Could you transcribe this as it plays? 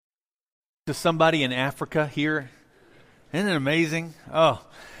to somebody in Africa here? Isn't it amazing? Oh,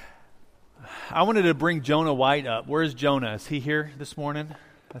 I wanted to bring Jonah White up. Where's Jonah? Is he here this morning?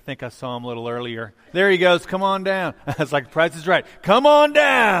 I think I saw him a little earlier. There he goes. Come on down. It's like Price is Right. Come on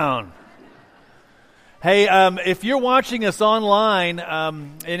down. Hey, if you're watching us online,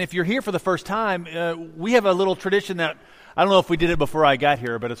 and if you're here for the first time, we have a little tradition that, I don't know if we did it before I got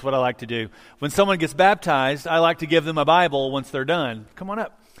here, but it's what I like to do. When someone gets baptized, I like to give them a Bible once they're done. Come on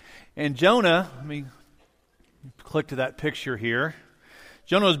up. And Jonah, let me click to that picture here.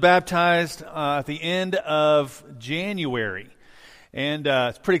 Jonah was baptized at the end of January. And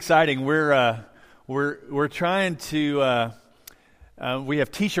it's pretty exciting. We're trying to, we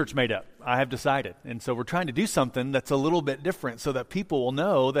have T-shirts made up, I have decided. And so we're trying to do something that's a little bit different so that people will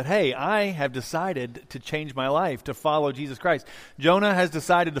know that, hey, I have decided to change my life, to follow Jesus Christ. Jonah has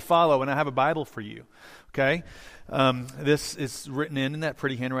decided to follow, and I have a Bible for you, okay? This is written in that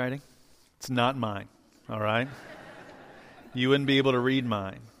pretty handwriting. It's not mine, all right? You wouldn't be able to read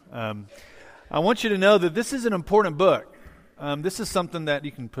mine. I want you to know that this is an important book. This is something that,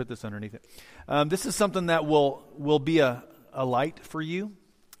 you can put this underneath it. This is something that will be a light for you.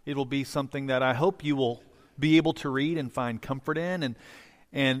 It will be something that I hope you will be able to read and find comfort in.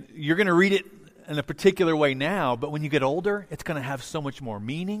 And you're going to read it in a particular way now, but when you get older, it's going to have so much more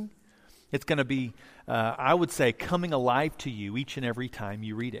meaning. It's going to be, I would say, coming alive to you each and every time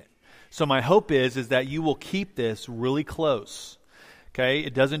you read it. So my hope is that you will keep this really close. Okay?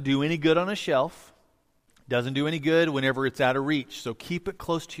 It doesn't do any good on a shelf. Doesn't do any good whenever it's out of reach. So keep it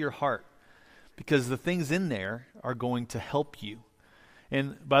close to your heart, because the things in there are going to help you.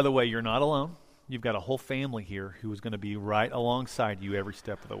 And by the way, you're not alone. You've got a whole family here who is going to be right alongside you every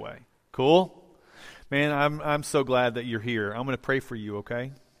step of the way. Cool? Man, I'm so glad that you're here. I'm going to pray for you,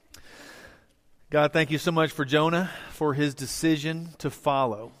 okay? God, thank you so much for Jonah, for his decision to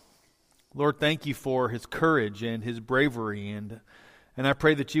follow. Lord, thank you for his courage and his bravery, and I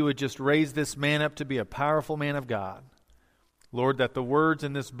pray that you would just raise this man up to be a powerful man of God. Lord, that the words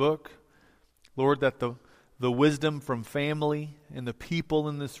in this book, Lord, that the wisdom from family and the people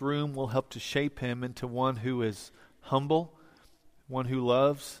in this room will help to shape him into one who is humble, one who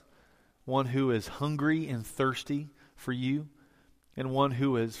loves, one who is hungry and thirsty for you, and one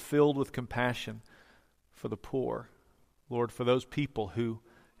who is filled with compassion for the poor. Lord, for those people who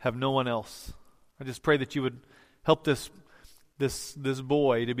have no one else. I just pray that you would help this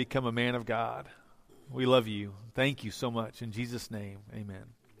boy to become a man of God. We love you. Thank you so much. In Jesus' name, amen.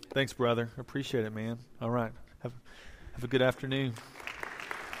 Thanks, brother. Appreciate it, man. All right. Have a good afternoon.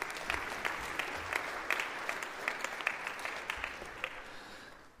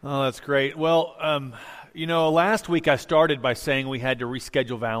 Oh, that's great. Well, last week I started by saying we had to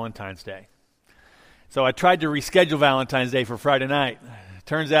reschedule Valentine's Day. So I tried to reschedule Valentine's Day for Friday night.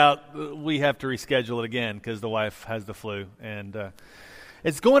 Turns out we have to reschedule it again because the wife has the flu. And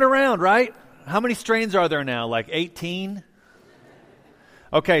it's going around, right? How many strains are there now? Like 18?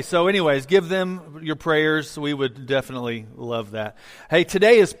 Okay, so anyways, give them your prayers. We would definitely love that. Hey,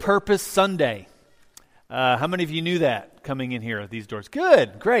 today is Purpose Sunday. How many of you knew that coming in here at these doors?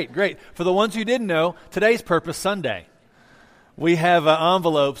 Good, great. For the ones who didn't know, today's Purpose Sunday. We have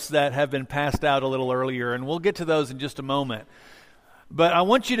envelopes that have been passed out a little earlier, and we'll get to those in just a moment. But I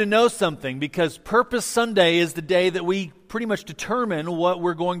want you to know something, because Purpose Sunday is the day that we pretty much determine what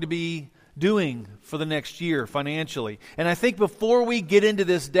we're going to be doing for the next year financially. And I think before we get into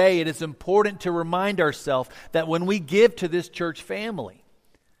this day, it is important to remind ourselves that when we give to this church family,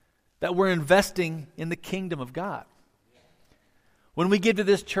 that we're investing in the kingdom of God. When we give to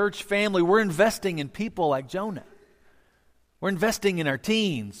this church family, we're investing in people like Jonah. We're investing in our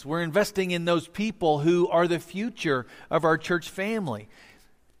teens. We're investing in those people who are the future of our church family.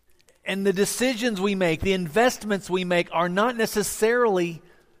 And the decisions we make, the investments we make, are not necessarily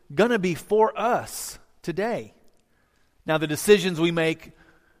going to be for us today. Now, the decisions we make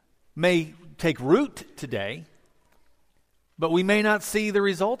may take root today, but we may not see the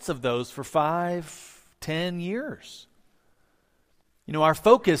results of those for 5, 10 years. Our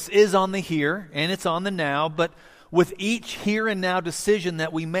focus is on the here and it's on the now, but with each here and now decision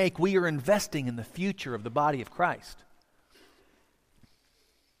that we make, we are investing in the future of the body of Christ.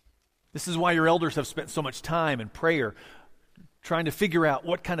 This is why your elders have spent so much time in prayer trying to figure out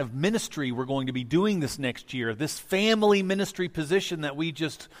what kind of ministry we're going to be doing this next year. This family ministry position that we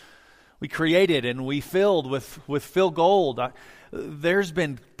created and we filled with Phil Gold. There's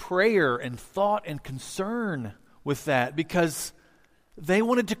been prayer and thought and concern with that because they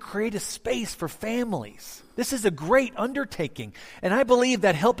wanted to create a space for families. This is a great undertaking. And I believe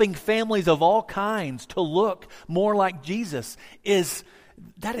that helping families of all kinds to look more like Jesus is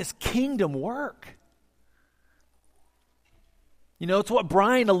That is kingdom work. You know, it's what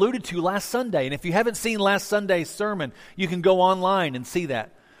Brian alluded to last Sunday. And if you haven't seen last Sunday's sermon, you can go online and see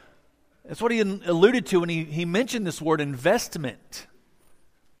that. That's what he alluded to when he mentioned this word investment.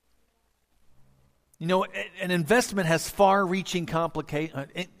 You know, an investment has far-reaching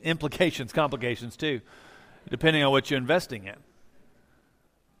complications too, depending on what you're investing in.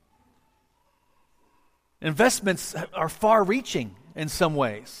 Investments are far-reaching in some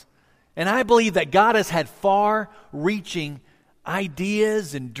ways. And I believe that God has had far-reaching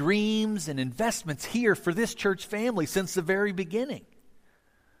ideas and dreams and investments here for this church family since the very beginning.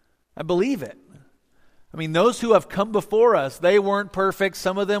 I believe it. I mean, those who have come before us, they weren't perfect.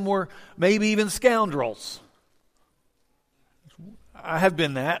 Some of them were maybe even scoundrels. I have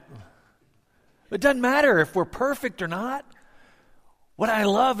been that. It doesn't matter if we're perfect or not. What I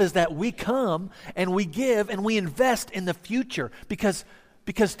love is that we come and we give and we invest in the future because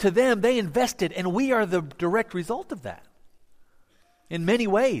to them they invested and we are the direct result of that in many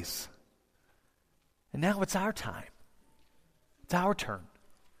ways. And now it's our time. It's our turn.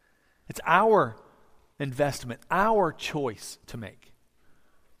 It's our investment, our choice to make.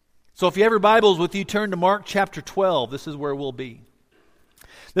 So if you have your Bibles with you, turn to Mark chapter 12. This is where we'll be.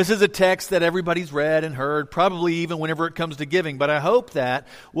 This is a text that everybody's read and heard, probably even whenever it comes to giving, but I hope that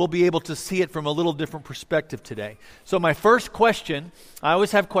we'll be able to see it from a little different perspective today. So my first question, I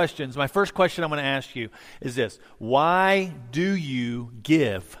always have questions. My first question I'm going to ask you is this: why do you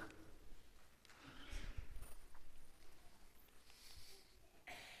give?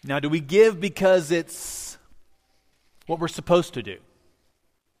 Now, do we give because it's what we're supposed to do?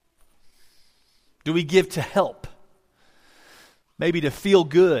 Do we give to help? Maybe to feel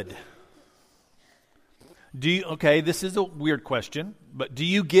good? Okay, this is a weird question, but do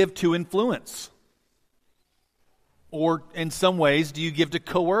you give to influence? Or in some ways, do you give to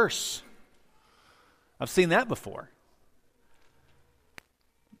coerce? I've seen that before.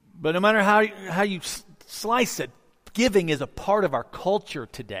 But no matter how you slice it, giving is a part of our culture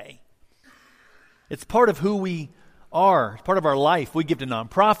today. It's part of who we are. It's part of our life. We give to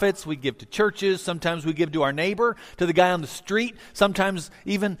nonprofits. We give to churches. Sometimes we give to our neighbor, to the guy on the street. Sometimes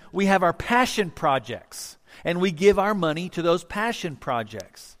even we have our passion projects, and we give our money to those passion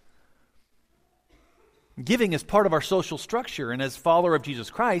projects. Giving is part of our social structure, and as follower of Jesus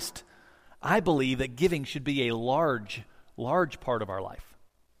Christ, I believe that giving should be a large part of our life,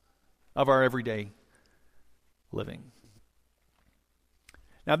 of our everyday living.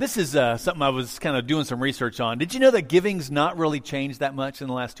 Now, this is something I was kind of doing some research on. Did you know that giving's not really changed that much in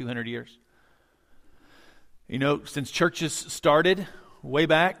the last 200 years? You know, since churches started way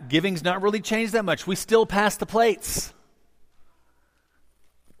back, giving's not really changed that much. We still pass the plates.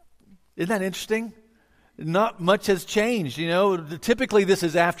 Isn't that interesting? Not much has changed. You know, typically this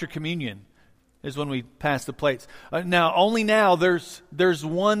is after communion is when we pass the plates. Only now there's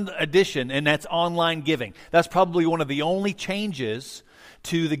one addition, and that's online giving. That's probably one of the only changes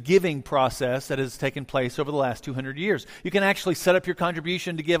to the giving process that has taken place over the last 200 years. You can actually set up your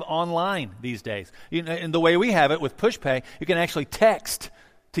contribution to give online these days. In the way we have it with PushPay, you can actually text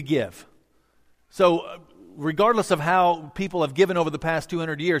to give. So regardless of how people have given over the past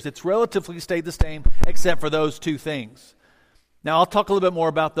 200 years, it's relatively stayed the same except for those two things. Now, I'll talk a little bit more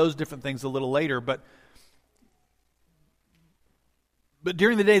about those different things a little later, but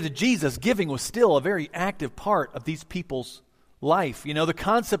during the days of Jesus, giving was still a very active part of these people's life. You know, the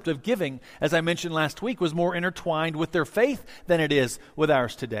concept of giving, as I mentioned last week, was more intertwined with their faith than it is with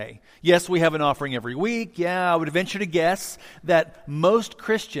ours today. Yes, we have an offering every week. Yeah, I would venture to guess that most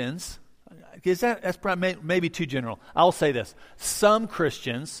Christians, that's probably maybe too general. I'll say this. Some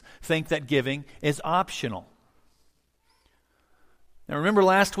Christians think that giving is optional. Now, remember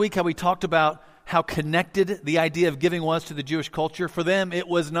last week how we talked about how connected the idea of giving was to the Jewish culture? For them, it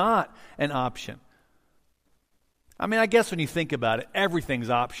was not an option. I mean, I guess when you think about it, everything's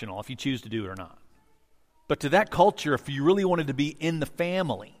optional if you choose to do it or not. But to that culture, if you really wanted to be in the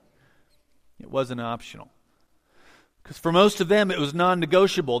family, it wasn't optional. Because for most of them, it was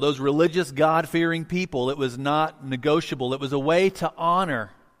non-negotiable. Those religious, God-fearing people, it was not negotiable. It was a way to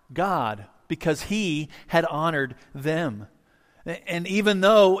honor God because He had honored them. And even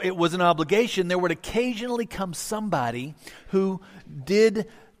though it was an obligation, there would occasionally come somebody who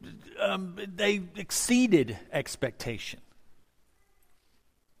they exceeded expectation.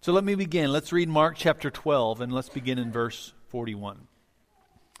 So let me begin. Let's read Mark chapter 12, and let's begin in verse 41.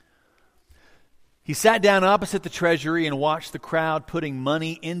 He sat down opposite the treasury and watched the crowd putting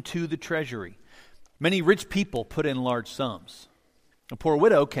money into the treasury. Many rich people put in large sums. A poor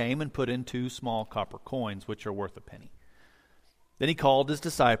widow came and put in 2 small copper coins, which are worth a penny. Then he called his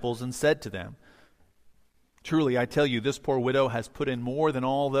disciples and said to them, "Truly, I tell you, this poor widow has put in more than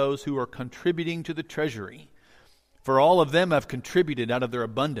all those who are contributing to the treasury. For all of them have contributed out of their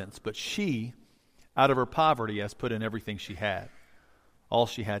abundance, but she, out of her poverty, has put in everything she had, all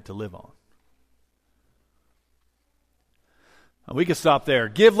she had to live on." We could stop there.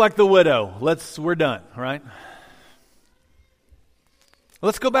 Give like the widow. We're done, all right?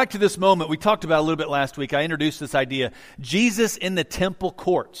 Let's go back to this moment we talked about a little bit last week. I introduced this idea, Jesus in the temple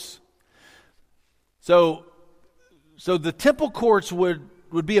courts. So the temple courts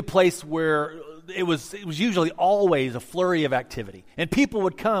would be a place where it was usually always a flurry of activity. And people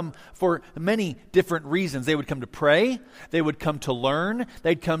would come for many different reasons. They would come to pray. They would come to learn.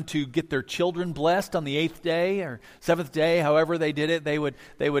 They'd come to get their children blessed on the 8th day or 7th day, however they did it. They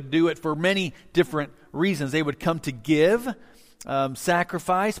would do it for many different reasons. They would come to give,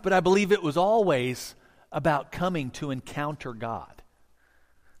 sacrifice, but I believe it was always about coming to encounter God.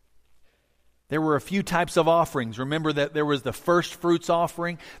 There were a few types of offerings. Remember that there was the first fruits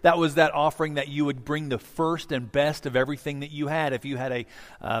offering. That was that offering that you would bring the first and best of everything that you had. If you had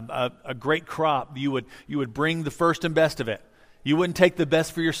a great crop, you would bring the first and best of it. You wouldn't take the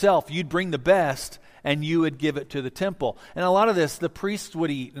best for yourself. You'd bring the best and you would give it to the temple. And a lot of this, the priests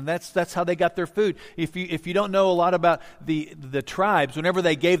would eat, and that's how they got their food. If you don't know a lot about the tribes, whenever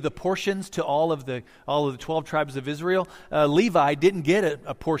they gave the portions to all of the 12 tribes of Israel, Levi didn't get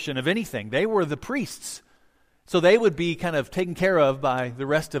a portion of anything. They were the priests. So they would be kind of taken care of by the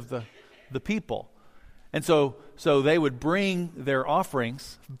rest of the people. And so they would bring their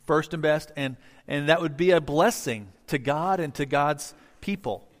offerings, first and best, and that would be a blessing to God and to God's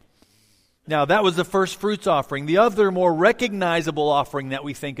people. Now, that was the first fruits offering. The other more recognizable offering that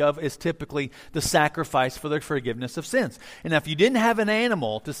we think of is typically the sacrifice for the forgiveness of sins. And if you didn't have an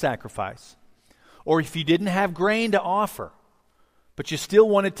animal to sacrifice, or if you didn't have grain to offer, but you still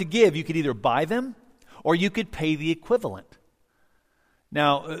wanted to give, you could either buy them or you could pay the equivalent.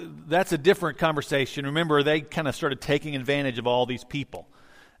 Now, that's a different conversation. Remember, they kind of started taking advantage of all these people.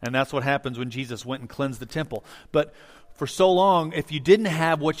 And that's what happens when Jesus went and cleansed the temple. But for so long, if you didn't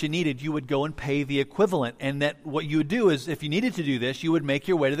have what you needed, you would go and pay the equivalent. And that what you would do is, if you needed to do this, you would make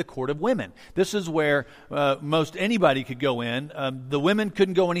your way to the court of women. This is where most anybody could go in. The women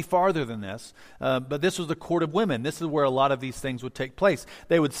couldn't go any farther than this. But this was the court of women. This is where a lot of these things would take place.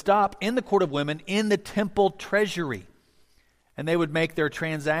 They would stop in the court of women in the temple treasury. And they would make their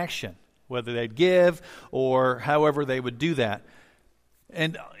transaction, whether they'd give or however they would do that.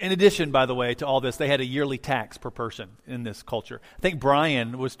 And in addition, by the way, to all this, they had a yearly tax per person in this culture. I think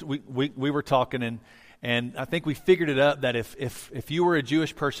Brian we were talking, and I think we figured it up that if you were a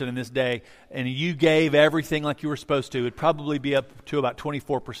Jewish person in this day and you gave everything like you were supposed to, it'd probably be up to about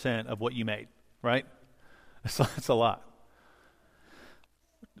 24% of what you made, right? That's a lot.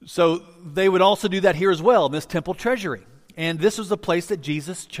 So they would also do that here as well, in this temple treasury. And this was the place that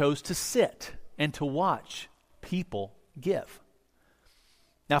Jesus chose to sit and to watch people give.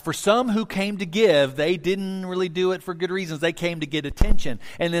 Now, for some who came to give, they didn't really do it for good reasons. They came to get attention.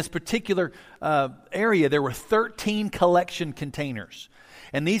 In this particular area, there were 13 collection containers.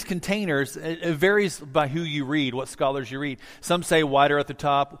 And these containers, it varies by who you read, what scholars you read. Some say wider at the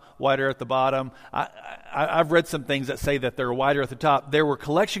top, wider at the bottom. I've read some things that say that they're wider at the top. There were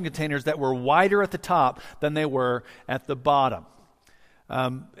collection containers that were wider at the top than they were at the bottom.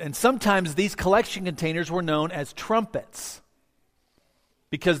 And sometimes these collection containers were known as trumpets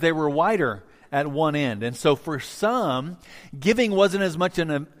because they were wider at one end. And so for some, giving wasn't as much of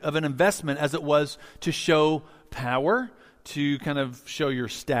an investment as it was to show power, to kind of show your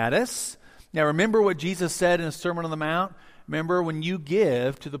status. Now remember what Jesus said in the Sermon on the Mount? Remember, when you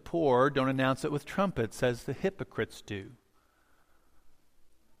give to the poor, don't announce it with trumpets as the hypocrites do.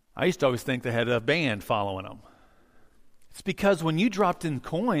 I used to always think they had a band following them. It's because when you dropped in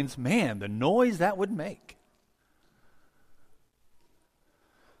coins, man, the noise that would make.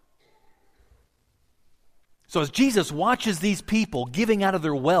 So as Jesus watches these people giving out of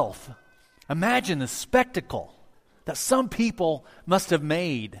their wealth, imagine the spectacle that some people must have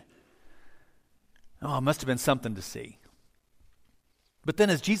made. Oh, it must have been something to see. But then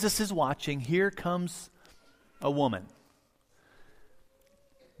as Jesus is watching, here comes a woman.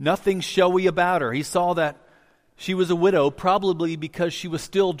 Nothing showy about her. He saw that she was a widow, probably because she was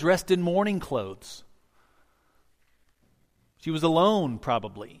still dressed in mourning clothes. She was alone,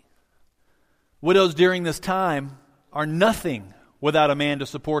 probably. Widows during this time are nothing without a man to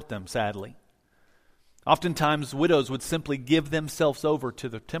support them, sadly. Oftentimes, widows would simply give themselves over to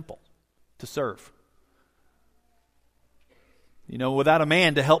the temple to serve. Without a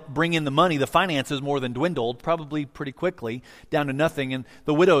man to help bring in the money, the finances more than dwindled, probably pretty quickly, down to nothing. And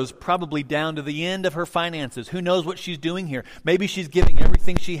the widow's probably down to the end of her finances. Who knows what she's doing here? Maybe she's giving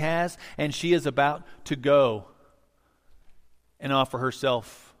everything she has, and she is about to go and offer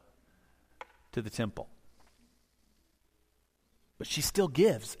herself to the temple. But she still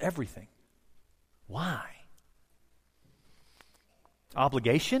gives everything. Why?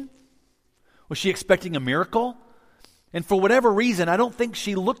 Obligation? Was she expecting a miracle? And for whatever reason, I don't think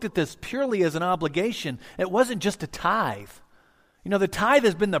she looked at this purely as an obligation. It wasn't just a tithe. The tithe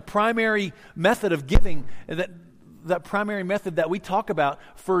has been the primary method of giving, that primary method that we talk about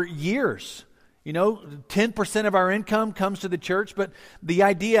for years. 10% of our income comes to the church, but the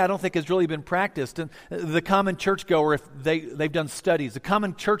idea I don't think has really been practiced. And the common churchgoer, if they've done studies, the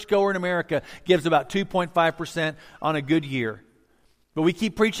common churchgoer in America gives about 2.5% on a good year. But we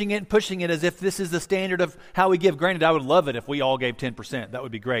keep preaching it and pushing it as if this is the standard of how we give. Granted, I would love it if we all gave 10%. That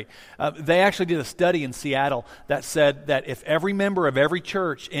would be great. They actually did a study in Seattle that said that if every member of every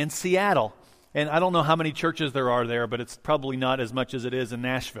church in Seattle, and I don't know how many churches there are there, but it's probably not as much as it is in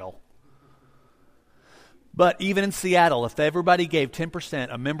Nashville. But even in Seattle, if everybody gave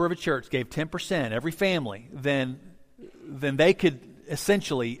 10%, a member of a church gave 10%, every family, then they could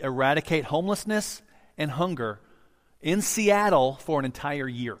essentially eradicate homelessness and hunger in Seattle for an entire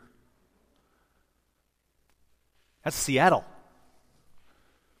year. That's Seattle.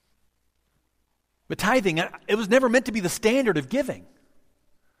 But tithing, it was never meant to be the standard of giving.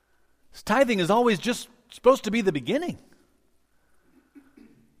 Tithing is always just supposed to be the beginning.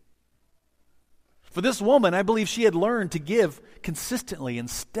 For this woman, I believe she had learned to give consistently and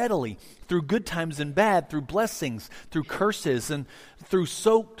steadily through good times and bad, through blessings, through curses, and through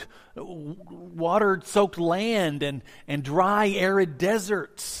water-soaked land and dry, arid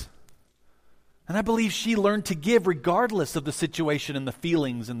deserts. And I believe she learned to give regardless of the situation and the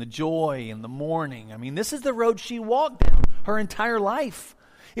feelings and the joy and the mourning. I mean, this is the road she walked down her entire life.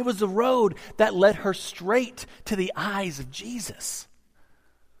 It was the road that led her straight to the eyes of Jesus.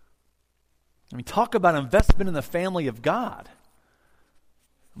 I mean, talk about investment in the family of God.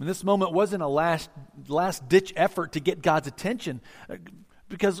 I mean, this moment wasn't a last-ditch effort to get God's attention,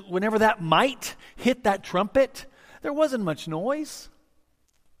 because whenever that mite hit that trumpet, there wasn't much noise.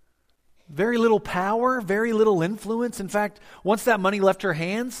 Very little power, very little influence. In fact, once that money left her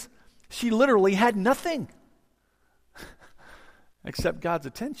hands, she literally had nothing except God's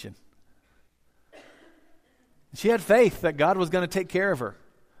attention. She had faith that God was going to take care of her.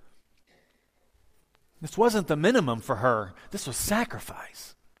 This wasn't the minimum for her. This was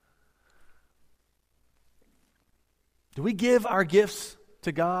sacrifice. Do we give our gifts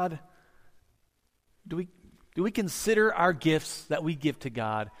to God? Do we consider our gifts that we give to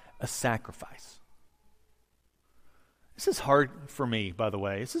God a sacrifice? This is hard for me, by the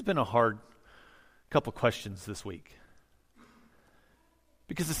way. This has been a hard couple questions this week.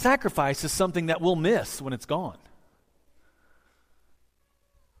 Because the sacrifice is something that we'll miss when it's gone.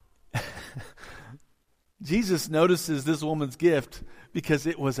 Jesus notices this woman's gift because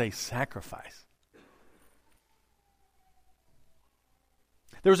it was a sacrifice.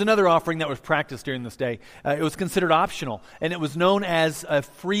 There was another offering that was practiced during this day. It was considered optional, and it was known as a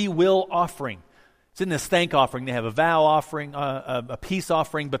free will offering. It's in this thank offering. They have a vow offering, a peace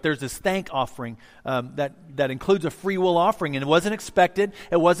offering, but there's this thank offering that includes a free will offering. And it wasn't expected.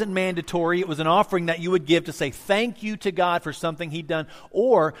 It wasn't mandatory. It was an offering that you would give to say thank you to God for something He'd done,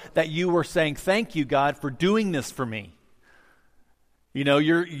 or that you were saying thank you, God, for doing this for me.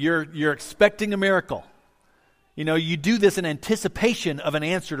 You're expecting a miracle. You do this in anticipation of an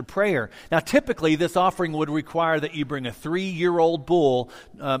answer to prayer. Now, typically, this offering would require that you bring a 3-year-old bull.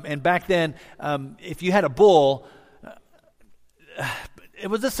 And back then, if you had a bull, it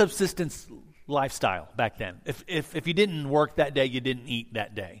was a subsistence lifestyle back then. If you didn't work that day, you didn't eat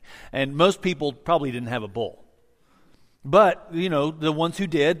that day. And most people probably didn't have a bull. But, the ones who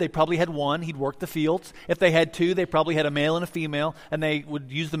did, they probably had one. He'd work the fields. If they had two, they probably had a male and a female, and they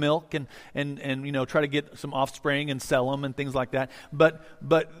would use the milk and try to get some offspring and sell them and things like that. But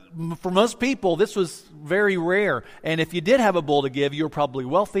for most people, this was very rare. And if you did have a bull to give, you were probably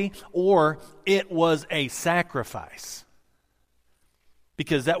wealthy, or it was a sacrifice,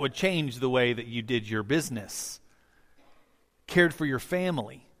 because that would change the way that you did your business, cared for your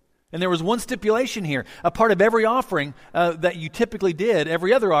family. And there was one stipulation here. A part of every offering that you typically did,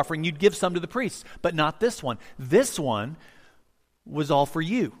 every other offering, you'd give some to the priests, but not this one. This one was all for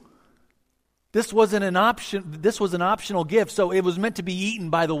you. This wasn't an option. This was an optional gift, so it was meant to be eaten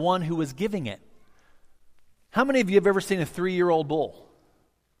by the one who was giving it. How many of you have ever seen a 3-year-old bull?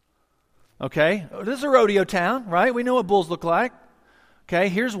 Okay, this is a rodeo town, right? We know what bulls look like. Okay,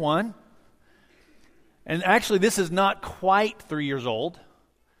 here's one. And actually, this is not quite 3 years old.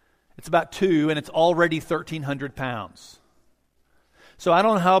 It's about 2, and it's already 1,300 pounds. So I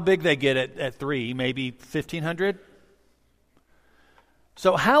don't know how big they get at 3, maybe 1,500.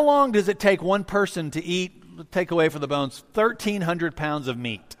 So how long does it take one person to eat, take away from the bones, 1,300 pounds of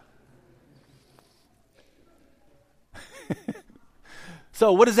meat?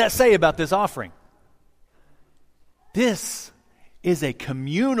 So what does that say about this offering? This is a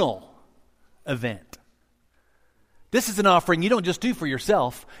communal event. This is an offering you don't just do for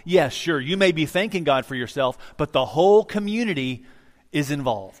yourself. Yes, sure, you may be thanking God for yourself, but the whole community is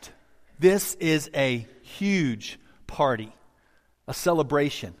involved. This is a huge party, a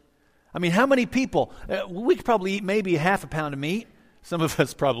celebration. I mean, how many people? We could probably eat maybe half a pound of meat. Some of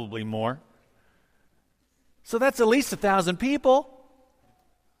us probably more. So that's at least 1,000 people.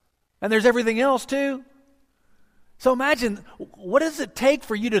 And there's everything else too. So imagine, what does it take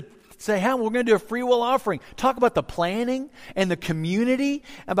for you to say, we're going to do a free will offering? Talk about the planning and the community,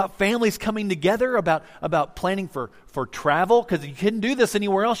 about families coming together, about planning for travel, because you couldn't do this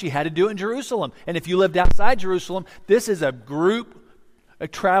anywhere else. You had to do it in Jerusalem. And if you lived outside Jerusalem, this is a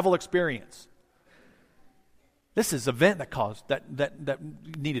travel experience. This is an event that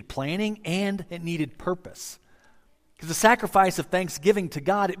needed planning, and it needed purpose. Because the sacrifice of thanksgiving to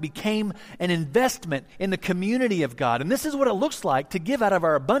God, it became an investment in the community of God. And this is what it looks like to give out of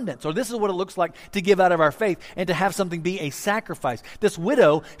our abundance, or this is what it looks like to give out of our faith and to have something be a sacrifice. This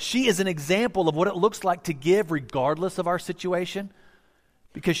widow, she is an example of what it looks like to give regardless of our situation,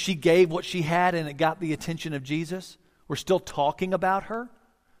 because she gave what she had and it got the attention of Jesus. We're still talking about her.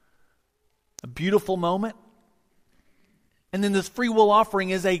 A beautiful moment. And then this free will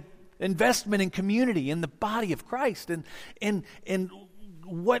offering is a investment in community, in the body of Christ, and in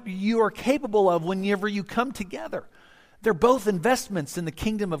what you are capable of whenever you come together. They're both investments in the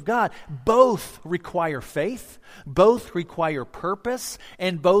kingdom of God. Both require faith, both require purpose,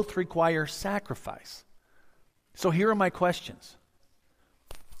 and both require sacrifice. So here are my questions.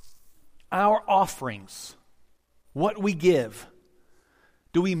 Our offerings, what we give,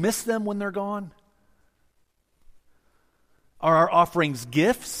 do we miss them when they're gone? Are our offerings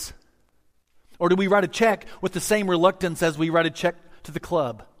gifts? Or do we write a check with the same reluctance as we write a check to the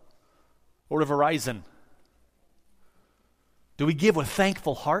club or to Verizon? Do we give with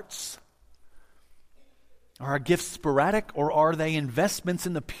thankful hearts? Are our gifts sporadic, or are they investments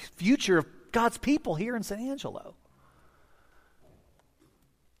in the future of God's people here in San Angelo?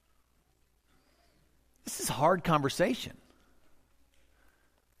 This is a hard conversation.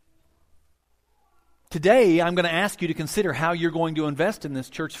 Today, I'm going to ask you to consider how you're going to invest in this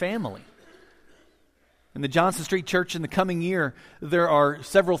church family. In the Johnson Street Church in the coming year, there are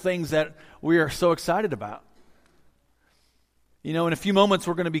several things that we are so excited about. You know, in a few moments,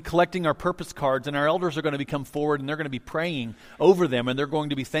 we're going to be collecting our purpose cards, and our elders are going to come forward, and they're going to be praying over them, and they're going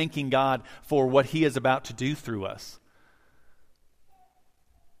to be thanking God for what He is about to do through us.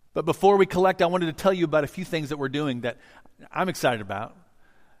 But before we collect, I wanted to tell you about a few things that we're doing that I'm excited about,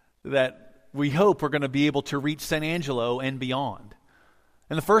 that we hope we're going to be able to reach San Angelo and beyond.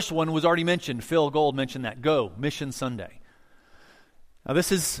 And the first one was already mentioned. Phil Gold mentioned that. Go, Mission Sunday. Now this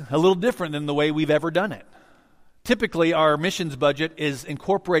is a little different than the way we've ever done it. Typically, our missions budget is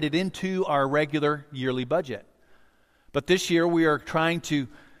incorporated into our regular yearly budget. But this year, we are trying to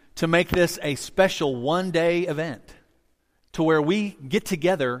make this a special one-day event to where we get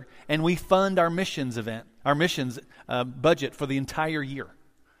together and we fund our missions event, our missions budget for the entire year.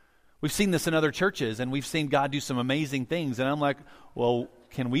 We've seen this in other churches, and we've seen God do some amazing things. And I'm like, well,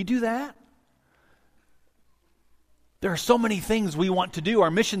 can we do that? There are so many things we want to do. Our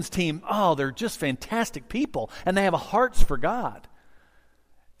missions team, they're just fantastic people, and they have hearts for God.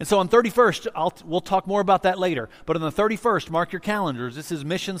 And so on 31st, we'll talk more about that later. But on the 31st, mark your calendars. This is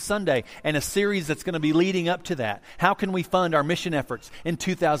Mission Sunday and a series that's going to be leading up to that. How can we fund our mission efforts in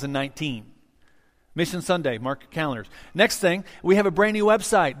 2019? Mission Sunday, mark your calendars. Next thing, we have a brand new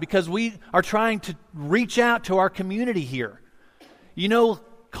website because we are trying to reach out to our community here. You know,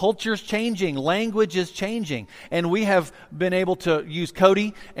 culture's changing, language is changing, and we have been able to use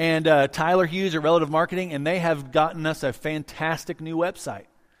Cody and Tyler Hughes at Relative Marketing, and they have gotten us a fantastic new website.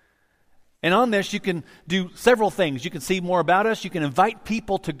 And on this, you can do several things. You can see more about us. You can invite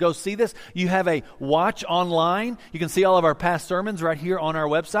people to go see this. You have a watch online. You can see all of our past sermons right here on our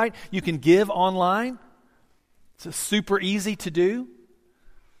website. You can give online. It's super easy to do.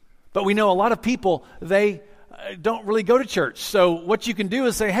 But we know a lot of people, they don't really go to church. So what you can do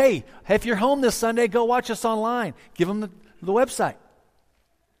is say, hey, if you're home this Sunday, go watch us online. Give them the website.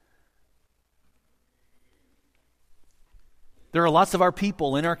 There are lots of our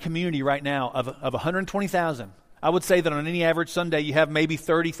people in our community right now of 120,000. I would say that on any average Sunday, you have maybe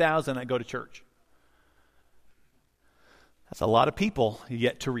 30,000 that go to church. That's a lot of people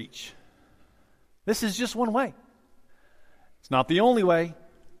yet to reach. This is just one way. It's not the only way,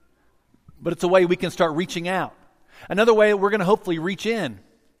 but it's a way we can start reaching out. Another way that we're going to hopefully reach in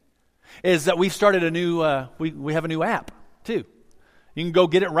is that we've started a new, we have a new app too. You can go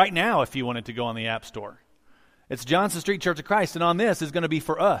get it right now if you wanted to go on the App Store. It's Johnson Street Church of Christ, and on this is going to be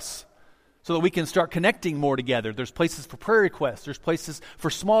for us so that we can start connecting more together. There's places for prayer requests. There's places for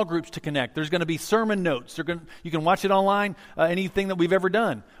small groups to connect. There's going to be sermon notes. You can watch it online, anything that we've ever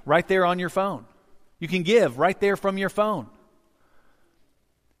done, right there on your phone. You can give right there from your phone.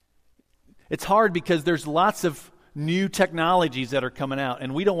 It's hard because there's lots of new technologies that are coming out,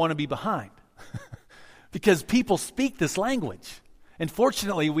 and we don't want to be behind because people speak this language. And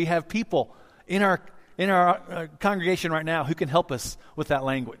fortunately, we have people in our congregation right now who can help us with that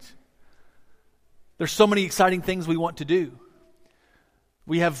language. There's so many exciting things we want to do.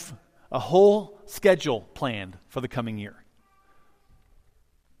 We have a whole schedule planned for the coming year.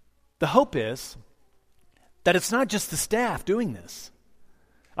 The hope is that it's not just the staff doing this.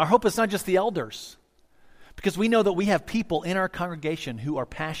 Our hope is not just the elders, because we know that we have people in our congregation who are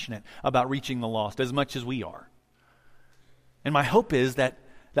passionate about reaching the lost as much as we are. And my hope is that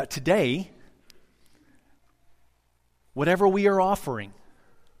today, whatever we are offering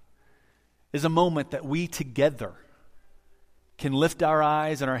is a moment that we together can lift our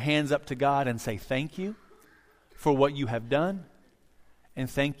eyes and our hands up to God and say, thank you for what you have done, and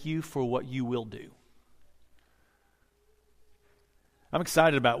thank you for what you will do. I'm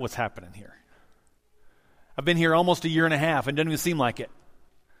excited about what's happening here. I've been here almost a year and a half and it doesn't even seem like it.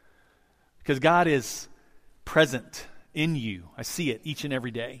 Because God is present in you. I see it each and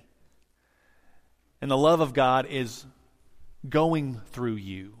every day. And the love of God is going through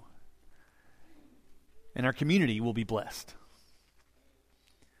you. And our community will be blessed.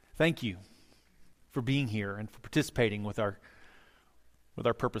 Thank you for being here and for participating with our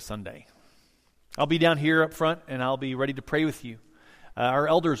Purpose Sunday. I'll be down here up front and I'll be ready to pray with you. Our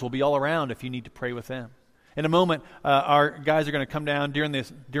elders will be all around if you need to pray with them. In a moment, our guys are going to come down during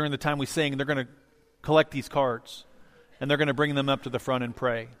the time we sing, and they're going to collect these cards, and they're going to bring them up to the front and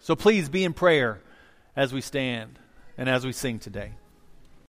pray. So please be in prayer as we stand and as we sing today.